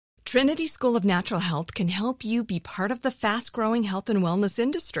Trinity School of Natural Health can help you be part of the fast-growing health and wellness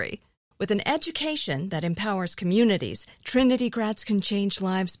industry. With an education that empowers communities, Trinity grads can change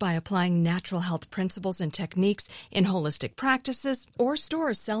lives by applying natural health principles and techniques in holistic practices or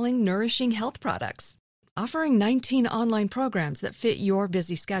stores selling nourishing health products. Offering 19 online programs that fit your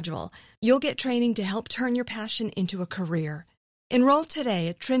busy schedule, you'll get training to help turn your passion into a career. Enroll today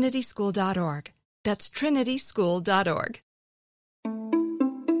at trinityschool.org. That's trinityschool.org.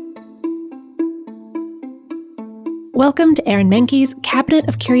 Welcome to Aaron Mahnke's Cabinet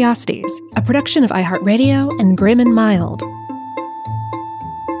of Curiosities, a production of iHeartRadio and Grim and Mild.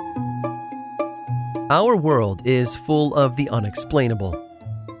 Our world is full of the unexplainable.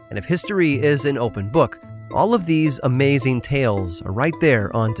 And if history is an open book, all of these amazing tales are right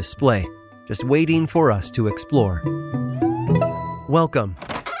there on display, just waiting for us to explore. Welcome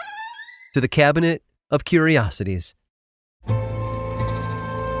to the Cabinet of Curiosities.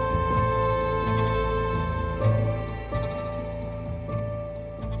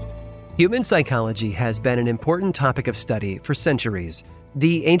 Human psychology has been an important topic of study for centuries.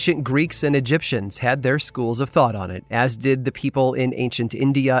 The ancient Greeks and Egyptians had their schools of thought on it, as did the people in ancient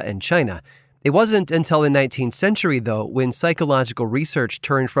India and China. It wasn't until the 19th century, though, when psychological research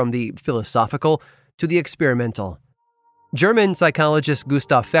turned from the philosophical to the experimental. German psychologist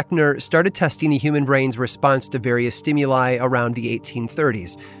Gustav Fechner started testing the human brain's response to various stimuli around the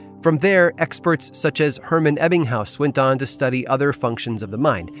 1830s. From there, experts such as Hermann Ebbinghaus went on to study other functions of the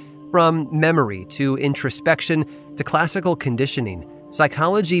mind. From memory to introspection to classical conditioning,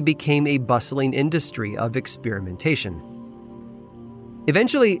 psychology became a bustling industry of experimentation.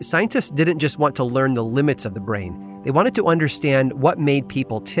 Eventually, scientists didn't just want to learn the limits of the brain. They wanted to understand what made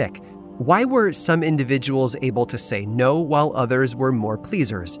people tick. Why were some individuals able to say no while others were more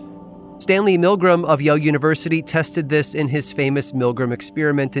pleasers? Stanley Milgram of Yale University tested this in his famous Milgram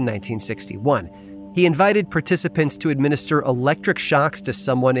experiment in 1961. He invited participants to administer electric shocks to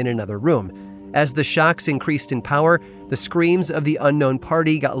someone in another room. As the shocks increased in power, the screams of the unknown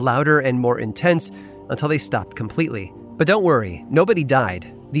party got louder and more intense until they stopped completely. But don't worry, nobody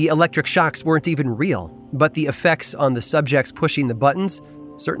died. The electric shocks weren't even real, but the effects on the subjects pushing the buttons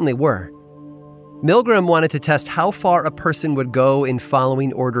certainly were. Milgram wanted to test how far a person would go in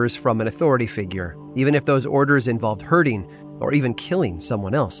following orders from an authority figure, even if those orders involved hurting or even killing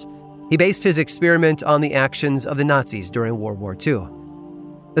someone else. He based his experiment on the actions of the Nazis during World War II.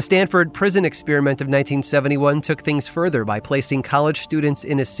 The Stanford Prison Experiment of 1971 took things further by placing college students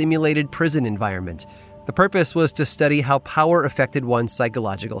in a simulated prison environment. The purpose was to study how power affected one's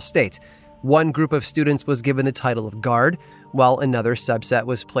psychological state. One group of students was given the title of guard, while another subset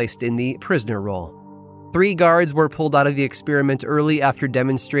was placed in the prisoner role. 3 guards were pulled out of the experiment early after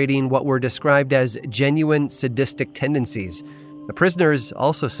demonstrating what were described as genuine sadistic tendencies. The prisoners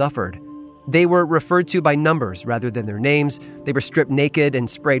also suffered. They were referred to by numbers rather than their names. They were stripped naked and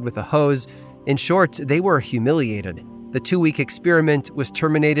sprayed with a hose. In short, they were humiliated. The 2-week experiment was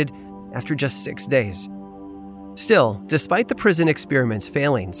terminated after just 6 days. Still, despite the prison experiment's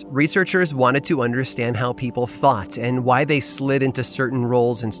failings, researchers wanted to understand how people thought and why they slid into certain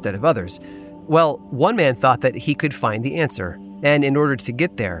roles instead of others. Well, one man thought that he could find the answer, and in order to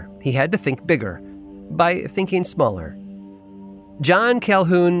get there, he had to think bigger, by thinking smaller. John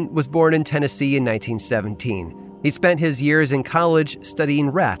Calhoun was born in Tennessee in 1917. He spent his years in college studying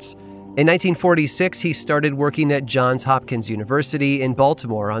rats. In 1946, he started working at Johns Hopkins University in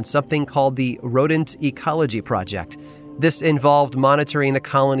Baltimore on something called the Rodent Ecology Project. This involved monitoring a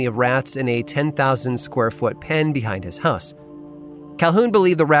colony of rats in a 10,000 square foot pen behind his house. Calhoun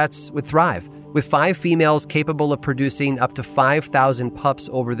believed the rats would thrive, with 5 females capable of producing up to 5,000 pups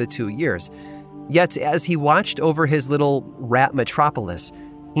over the 2 years. Yet, as he watched over his little rat metropolis,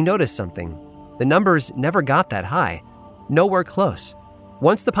 he noticed something. The numbers never got that high. Nowhere close.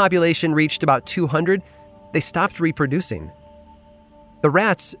 Once the population reached about 200, they stopped reproducing. The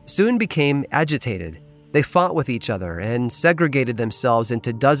rats soon became agitated. They fought with each other and segregated themselves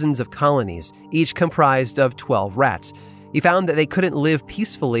into dozens of colonies, each comprised of 12 rats. He found that they couldn't live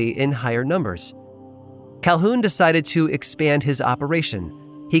peacefully in higher numbers. Calhoun decided to expand his operation.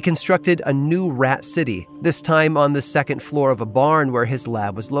 He constructed a new rat city, this time on the 2nd floor of a barn where his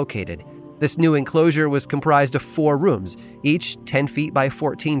lab was located. This new enclosure was comprised of 4 rooms, each 10 feet by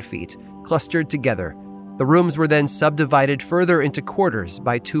 14 feet, clustered together. The rooms were then subdivided further into quarters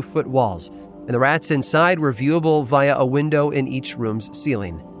by 2-foot walls, and the rats inside were viewable via a window in each room's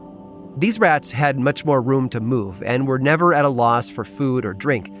ceiling. These rats had much more room to move and were never at a loss for food or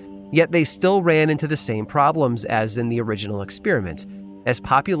drink, yet they still ran into the same problems as in the original experiment. As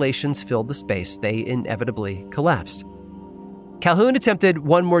populations filled the space, they inevitably collapsed. Calhoun attempted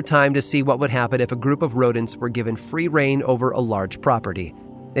one more time to see what would happen if a group of rodents were given free rein over a large property.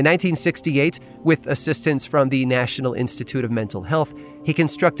 In 1968, with assistance from the National Institute of Mental Health, he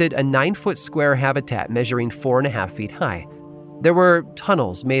constructed a 9-foot square habitat measuring 4.5 feet high. There were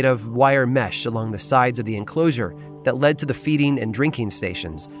tunnels made of wire mesh along the sides of the enclosure that led to the feeding and drinking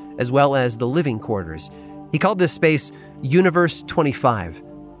stations, as well as the living quarters. He called this space Universe 25.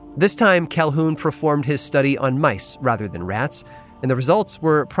 This time, Calhoun performed his study on mice rather than rats, and the results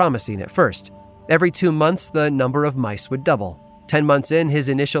were promising at first. Every 2 months, the number of mice would double. 10 months in, his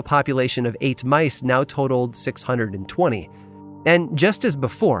initial population of 8 mice now totaled 620. And just as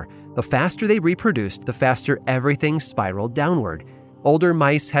before, the faster they reproduced, the faster everything spiraled downward. Older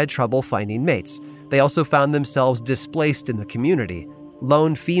mice had trouble finding mates. They also found themselves displaced in the community.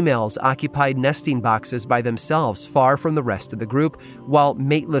 Lone females occupied nesting boxes by themselves far from the rest of the group, while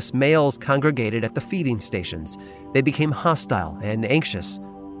mateless males congregated at the feeding stations. They became hostile and anxious.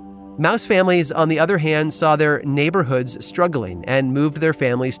 Mouse families, on the other hand, saw their neighborhoods struggling and moved their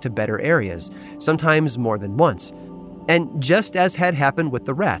families to better areas, sometimes more than once. And just as had happened with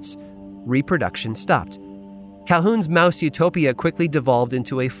the rats, reproduction stopped. Calhoun's mouse utopia quickly devolved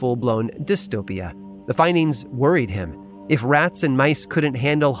into a full-blown dystopia. The findings worried him. If rats and mice couldn't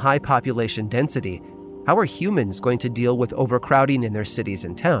handle high population density, how are humans going to deal with overcrowding in their cities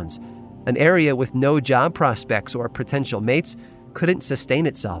and towns? An area with no job prospects or potential mates couldn't sustain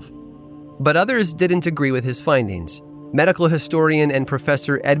itself. But others didn't agree with his findings. Medical historian and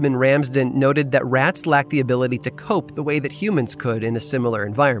Professor Edmund Ramsden noted that rats lack the ability to cope the way that humans could in a similar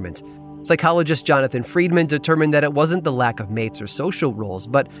environment. Psychologist Jonathan Friedman determined that it wasn't the lack of mates or social roles,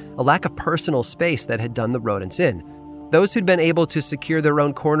 but a lack of personal space that had done the rodents in. Those who'd been able to secure their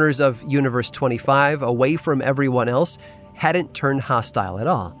own corners of Universe 25 away from everyone else hadn't turned hostile at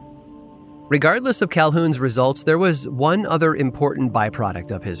all. Regardless of Calhoun's results, there was one other important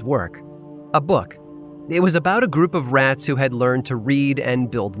byproduct of his work: a book. It was about a group of rats who had learned to read and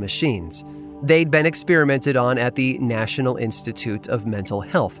build machines. They'd been experimented on at the National Institute of Mental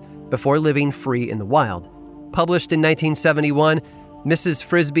Health before living free in the wild. Published in 1971, Mrs.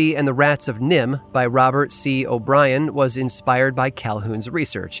 Frisby and the Rats of NIMH by Robert C. O'Brien was inspired by Calhoun's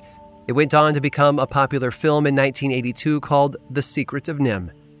research. It went on to become a popular film in 1982 called The Secret of NIMH.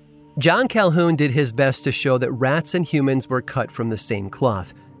 John Calhoun did his best to show that rats and humans were cut from the same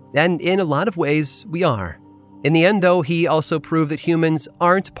cloth. And in a lot of ways, we are. In the end, though, he also proved that humans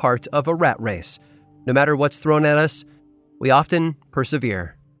aren't part of a rat race. No matter what's thrown at us, we often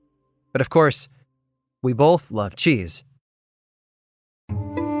persevere. But of course, we both love cheese.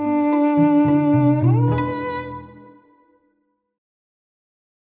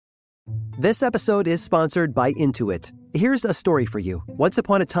 This episode is sponsored by Intuit. Here's a story for you. Once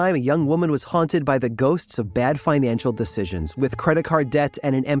upon a time, a young woman was haunted by the ghosts of bad financial decisions, with credit card debt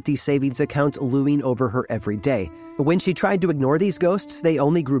and an empty savings account looming over her every day. When she tried to ignore these ghosts, they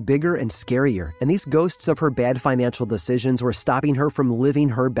only grew bigger and scarier, and these ghosts of her bad financial decisions were stopping her from living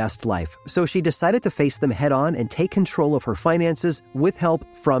her best life. So she decided to face them head on and take control of her finances with help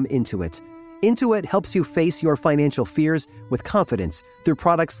from Intuit. Intuit helps you face your financial fears with confidence through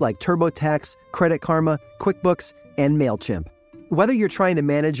products like TurboTax, Credit Karma, QuickBooks, and MailChimp. Whether you're trying to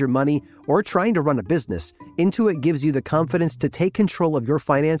manage your money or trying to run a business, Intuit gives you the confidence to take control of your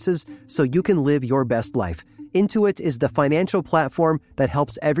finances so you can live your best life. Intuit is the financial platform that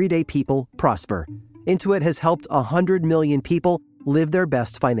helps everyday people prosper. Intuit has helped 100 million people live their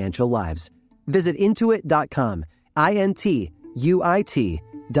best financial lives. Visit Intuit.com, Intuit.com,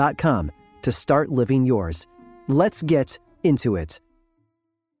 to start living yours. Let's get into it.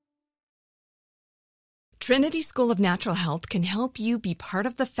 Trinity School of Natural Health can help you be part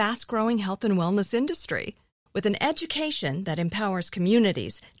of the fast-growing health and wellness industry. With an education that empowers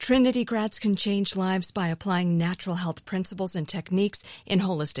communities, Trinity grads can change lives by applying natural health principles and techniques in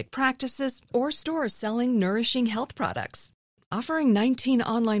holistic practices or stores selling nourishing health products. Offering 19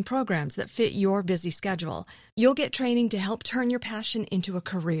 online programs that fit your busy schedule, you'll get training to help turn your passion into a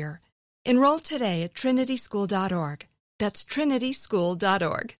career. Enroll today at trinityschool.org. That's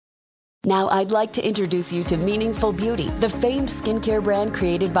trinityschool.org. Now I'd like to introduce you to Meaningful Beauty, the famed skincare brand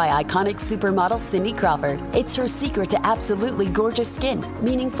created by iconic supermodel Cindy Crawford. It's her secret to absolutely gorgeous skin.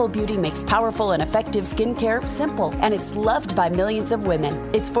 Meaningful Beauty makes powerful and effective skincare simple, and it's loved by millions of women.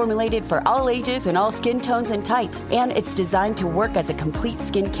 It's formulated for all ages and all skin tones and types, and it's designed to work as a complete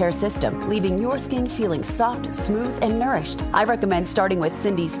skincare system, leaving your skin feeling soft, smooth, and nourished. I recommend starting with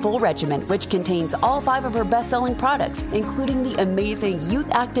Cindy's full regimen, which contains all 5 of her best-selling products, including the amazing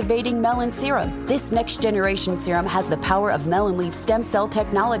youth-activating Melon Serum. This next-generation serum has the power of melon leaf stem cell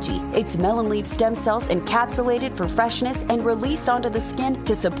technology. It's melon leaf stem cells encapsulated for freshness and released onto the skin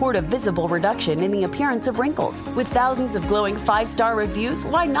to support a visible reduction in the appearance of wrinkles. With thousands of glowing 5-star reviews,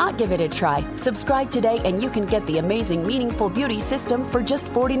 why not give it a try? Subscribe today and you can get the amazing Meaningful Beauty system for just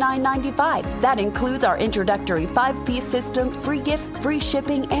 $49.95. That includes our introductory 5-piece system, free gifts, free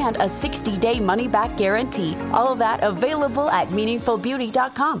shipping, and a 60-day money-back guarantee. All of that available at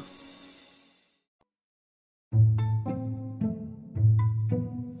meaningfulbeauty.com.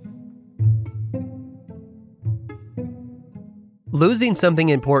 Losing something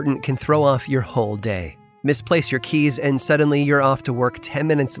important can throw off your whole day. Misplace your keys and suddenly you're off to work 10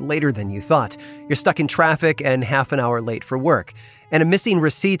 minutes later than you thought. You're stuck in traffic and half an hour late for work. And a missing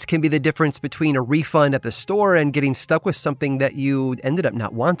receipt can be the difference between a refund at the store and getting stuck with something that you ended up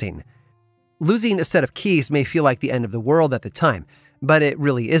not wanting. Losing a set of keys may feel like the end of the world at the time, but it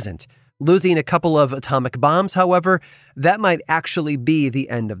really isn't. Losing a couple of atomic bombs, however, that might actually be the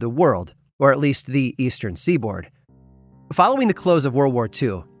end of the world, or at least the eastern seaboard. Following the close of World War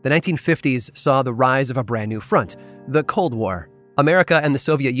II, the 1950s saw the rise of a brand new front, the Cold War. America and the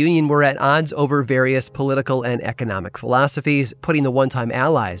Soviet Union were at odds over various political and economic philosophies, putting the one-time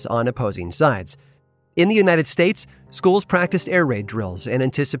allies on opposing sides. In the United States, schools practiced air raid drills in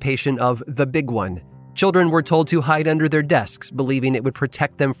anticipation of the big one. Children were told to hide under their desks, believing it would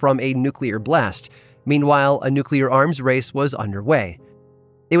protect them from a nuclear blast. Meanwhile, a nuclear arms race was underway.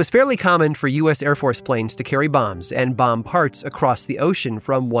 It was fairly common for U.S. Air Force planes to carry bombs and bomb parts across the ocean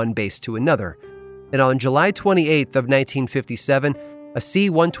from one base to another. And on July 28th of 1957, a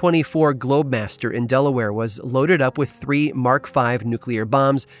C-124 Globemaster in Delaware was loaded up with 3 Mark V nuclear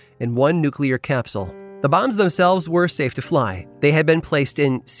bombs and 1 nuclear capsule. The bombs themselves were safe to fly. They had been placed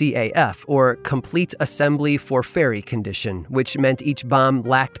in CAF, or Complete Assembly for Ferry condition, which meant each bomb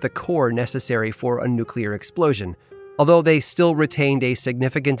lacked the core necessary for a nuclear explosion, although they still retained a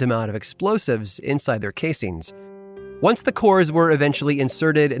significant amount of explosives inside their casings. Once the cores were eventually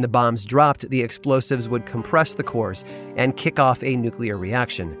inserted and the bombs dropped, the explosives would compress the cores and kick off a nuclear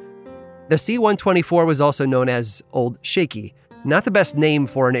reaction. The C-124 was also known as Old Shaky, not the best name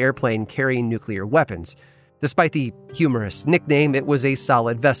for an airplane carrying nuclear weapons. Despite the humorous nickname, it was a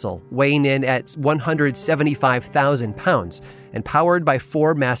solid vessel, weighing in at 175,000 pounds and powered by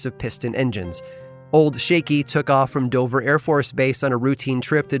 4 massive piston engines. Old Shaky took off from Dover Air Force Base on a routine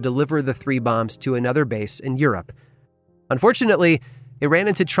trip to deliver the 3 bombs to another base in Europe. Unfortunately, it ran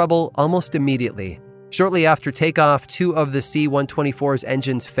into trouble almost immediately. Shortly after takeoff, 2 of the C-124's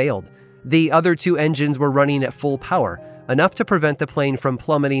engines failed. The other 2 engines were running at full power, enough to prevent the plane from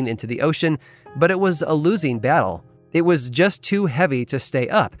plummeting into the ocean, but it was a losing battle. It was just too heavy to stay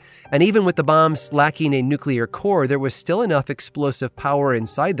up, and even with the bombs lacking a nuclear core, there was still enough explosive power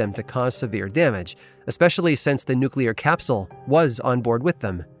inside them to cause severe damage, especially since the nuclear capsule was on board with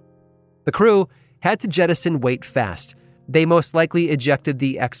them. The crew had to jettison weight fast. They most likely ejected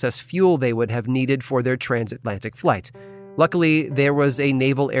the excess fuel they would have needed for their transatlantic flight. Luckily, there was a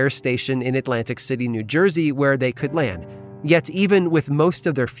naval air station in Atlantic City, New Jersey, where they could land. Yet even with most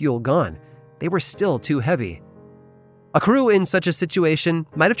of their fuel gone, they were still too heavy. A crew in such a situation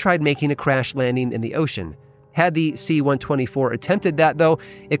might have tried making a crash landing in the ocean. Had the C-124 attempted that, though,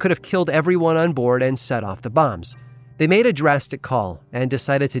 it could have killed everyone on board and set off the bombs. They made a drastic call and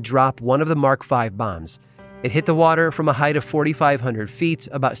decided to drop one of the Mark V bombs. It hit the water from a height of 4,500 feet,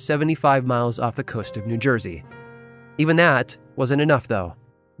 about 75 miles off the coast of New Jersey. Even that wasn't enough, though.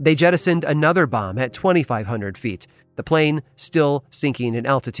 They jettisoned another bomb at 2,500 feet, the plane still sinking in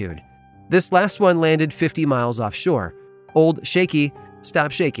altitude. This last one landed 50 miles offshore. Old Shaky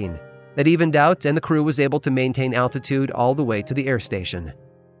stopped shaking. It evened out, and the crew was able to maintain altitude all the way to the air station.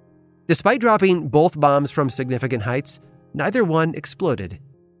 Despite dropping both bombs from significant heights, neither one exploded.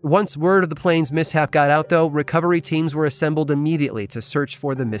 Once word of the plane's mishap got out, though, recovery teams were assembled immediately to search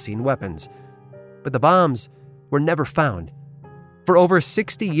for the missing weapons. But the bombs were never found. For over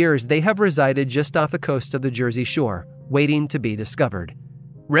 60 years, they have resided just off the coast of the Jersey Shore, waiting to be discovered.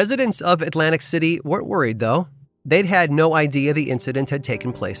 Residents of Atlantic City weren't worried, though. They'd had no idea the incident had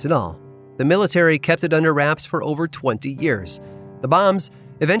taken place at all. The military kept it under wraps for over 20 years. The bombs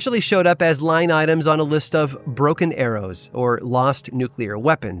eventually showed up as line items on a list of broken arrows or lost nuclear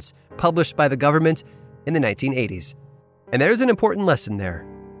weapons, published by the government in the 1980s. And there's an important lesson there,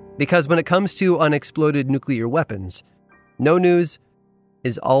 because when it comes to unexploded nuclear weapons, no news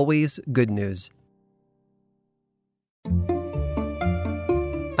is always good news.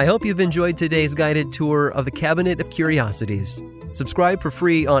 I hope you've enjoyed today's guided tour of the Cabinet of Curiosities. Subscribe for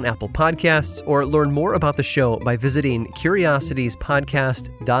free on Apple Podcasts or learn more about the show by visiting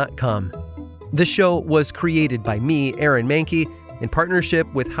curiositiespodcast.com. This show was created by me, Aaron Mahnke, in partnership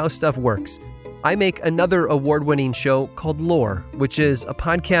with How Stuff Works. I make another award-winning show called Lore, which is a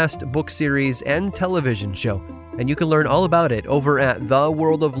podcast, book series, and television show, and you can learn all about it over at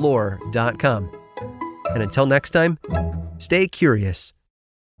theworldoflore.com. And until next time, stay curious.